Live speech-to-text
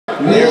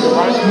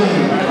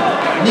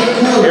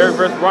Deric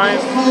versus Bryan.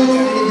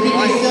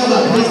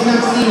 Please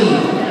come see me.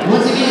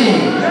 Once again,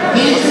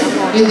 Vince,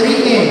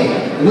 Enrique,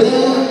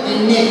 Will, and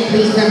Nick,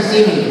 please come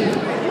see me.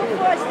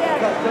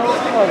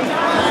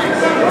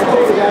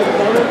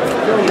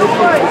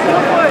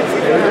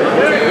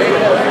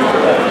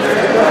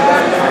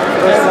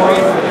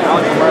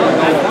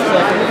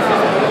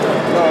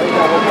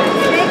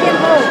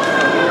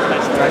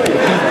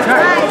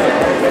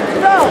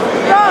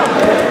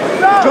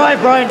 Drive,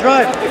 Bryan,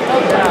 drive.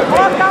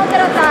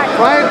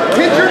 Bryan,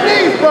 hit your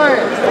knees,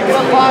 Bryan.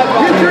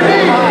 Hit your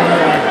knees.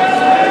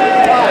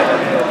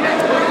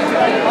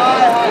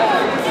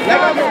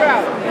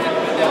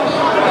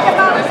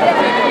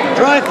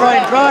 Drive,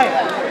 Bryan, drive.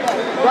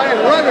 Bryan,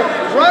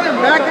 run him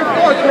back and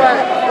forth,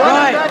 Bryan. Run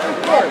him back and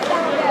forth.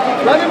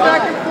 Run him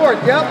back and forth,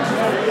 yep.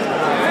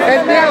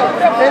 And down,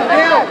 and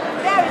down.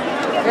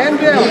 And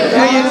down.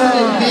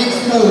 Vince,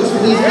 coach,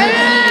 please come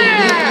see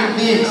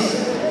me. Vince.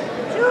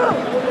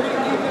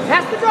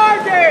 Pass the guard,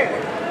 Deric!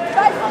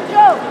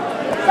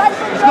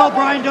 Let's go,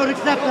 Bryan, don't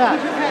accept that.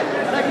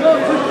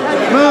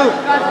 Move.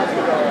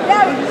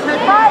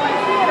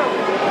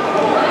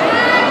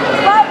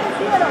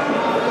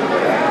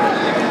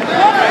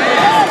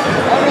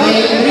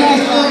 Hey, Enrique,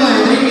 slow down.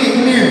 Enrique,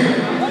 come here.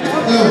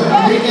 Go,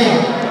 Enrique.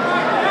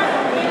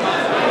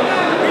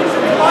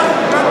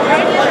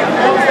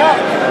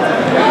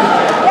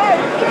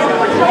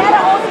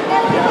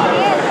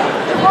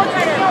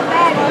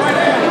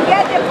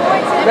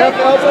 Left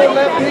elbow,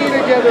 left knee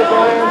together,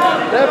 Bryan.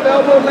 Left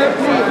elbow, left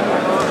knee.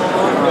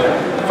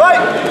 Fight!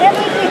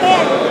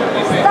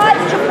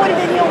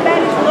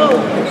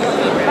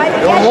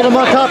 Don't hold him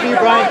on top of you,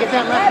 Bryan. Get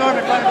that left arm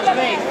in front of his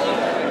face.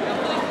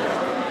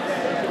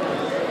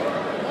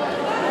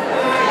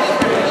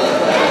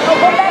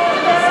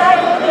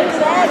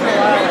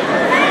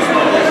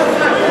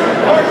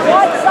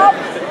 What's up?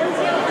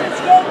 It's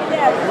getting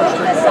there. Push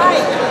the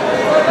side.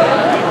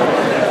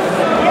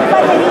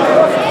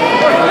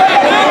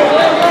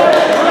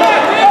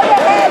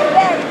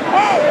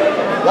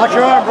 Watch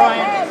your arm,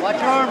 Bryan. Watch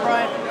your arm,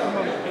 Bryan.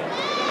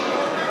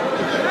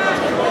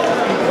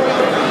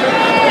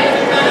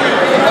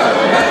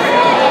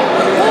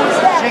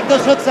 Shake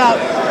those hooks out.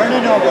 Turn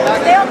it over.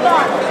 Stay on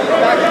guard.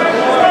 Stay on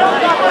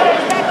guard. Put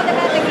it back on the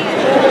mat again.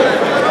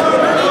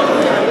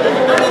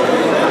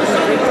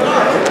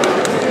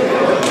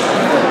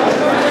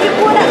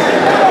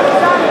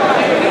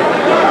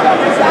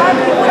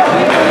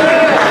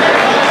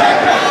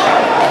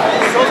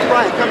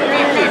 Bryan, come here.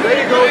 There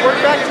you go. Work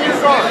back to your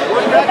guard.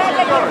 Work back to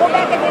your guard. Go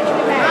back against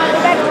the mat. Go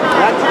back to the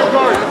mat. Back to your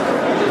guard.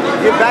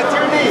 Get back to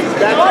your knees.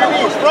 Back to your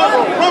knees. Front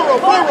roll, front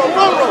roll, front roll,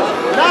 front roll.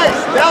 Nice.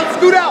 Down,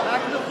 scoot out.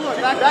 Back to the floor.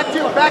 Back to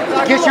your back.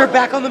 Get your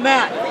back on the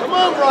mat. Come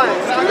on, Bryan.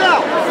 Scoot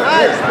out.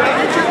 Nice.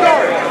 Get your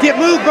guard.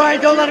 Get moved, Bryan.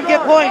 Don't let him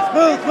get points.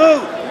 Move,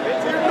 move.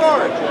 Get your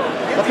guard.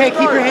 Okay,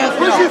 keep your hands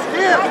Push his down.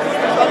 hips.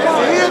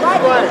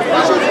 Bryan.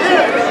 Push his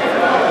hips.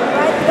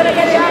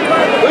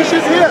 Push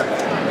his hips.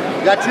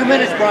 You got 2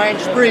 minutes, Bryan.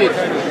 Just breathe.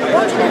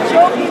 Once you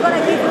choke, you're going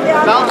to keep him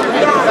down. Bounce your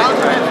hips. Bounce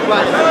your hips,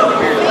 Bryan.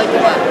 Like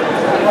that.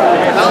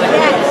 Bounce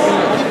your hips.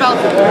 Keep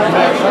bouncing.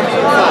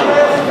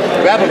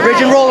 Grab him.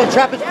 Bridge and roll him.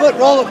 Trap his foot.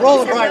 Roll him,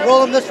 Bryan.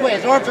 Roll him this way.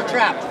 His arms are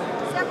trapped.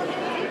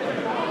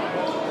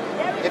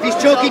 If he's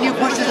choking you,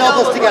 push his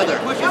elbows together.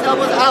 Push his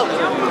elbows out.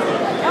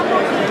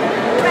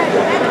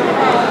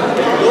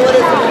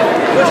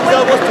 Push his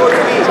elbows towards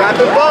me. Trap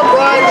and bump,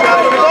 Bryan.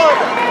 Trap and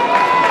bump.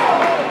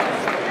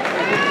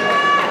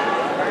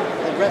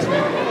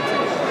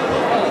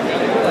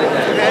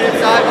 Hand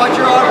inside. Watch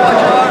your arm. Watch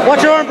your arm.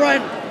 Watch your arm,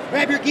 Bryan.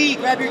 Grab your gi.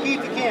 Grab your gi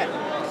if you can.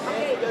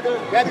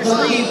 Grab your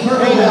sleeve.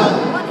 Straight out.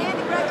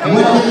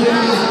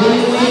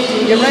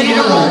 Get ready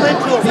to roll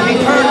into him. When he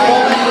turns,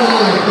 roll into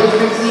him.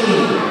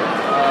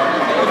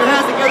 Put your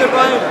hands together,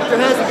 Bryan. Put your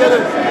hands together.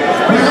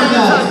 Put your hand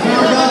inside. Put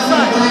your hand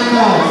inside. Put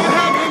your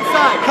hand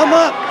inside. Come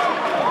up.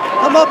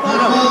 Come up on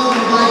him.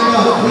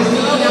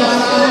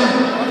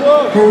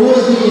 For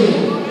rules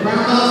meeting.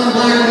 Brown belts and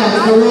black belts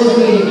for rules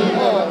meeting.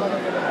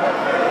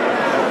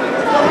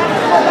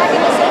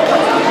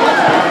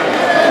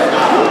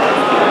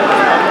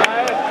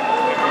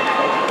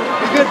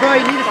 You're good,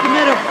 Bryan. You need to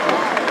submit him.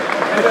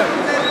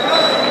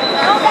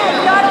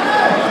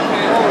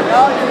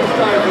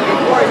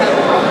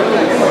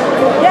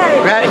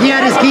 He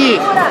had his gi.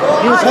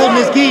 He was holding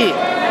his gi.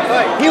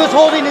 He was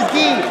holding his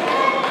gi.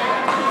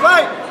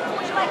 Right.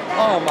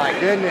 Oh my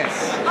goodness.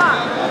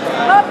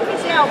 Bump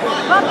his elbow.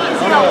 Bump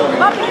his elbow.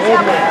 Bump his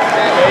elbow.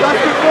 Flex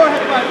your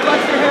forehead, Bryan. Flex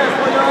your hands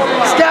when you're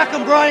over. Stack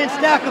him, Bryan.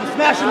 Stack him.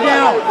 Smash him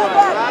down. Go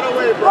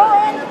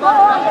in. Go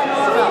on.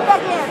 Sweep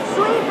again.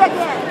 Sweep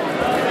again.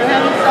 Your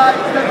hand inside.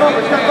 Step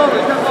over. Step over.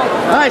 Step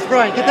over. Nice,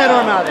 Bryan. Get that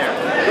arm out of there.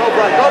 Go,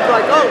 Bryan. Go,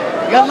 Bryan. Go.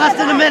 You got less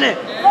than a minute.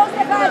 Close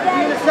the guard,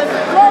 Daddy. Close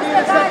the guard,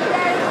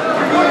 Daddy.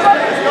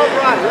 Let's go,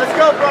 Bryan. Let's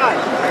go, Bryan.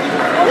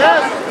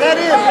 Yes. Head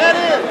in. Head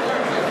in.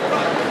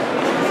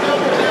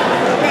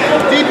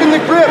 Deep in the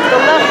grip. The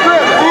left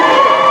grip. Deep in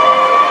it.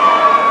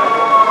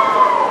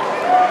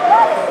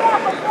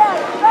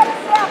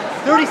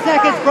 30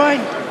 seconds, Bryan.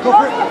 Go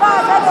for it.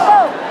 Let's go.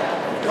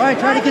 Brian,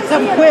 try to get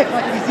something quick,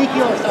 like an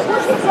Ezekiel or something.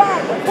 Push his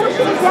head. Push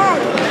his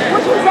head.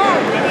 Push his head.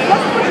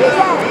 Just push his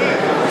head.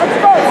 Let's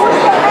go. Push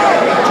the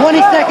head. 20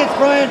 seconds,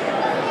 Brian.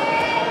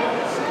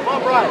 Come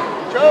on, Brian.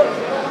 Choke.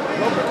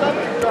 Go for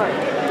something, Brian.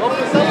 Go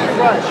for something,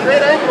 Brian.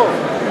 Straight ankle.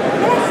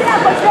 Let's see that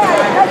push there.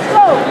 Let's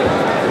go.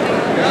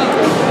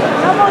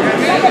 Come on.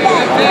 Get the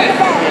back. Get the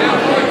back.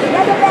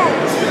 Get the back.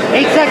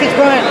 8 seconds,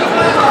 Brian.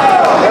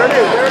 There it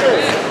is. There it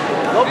is.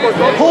 Go for it.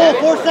 Go for it.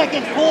 Pull, 4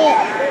 seconds, pull.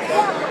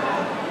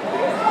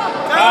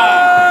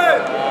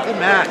 Good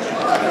match.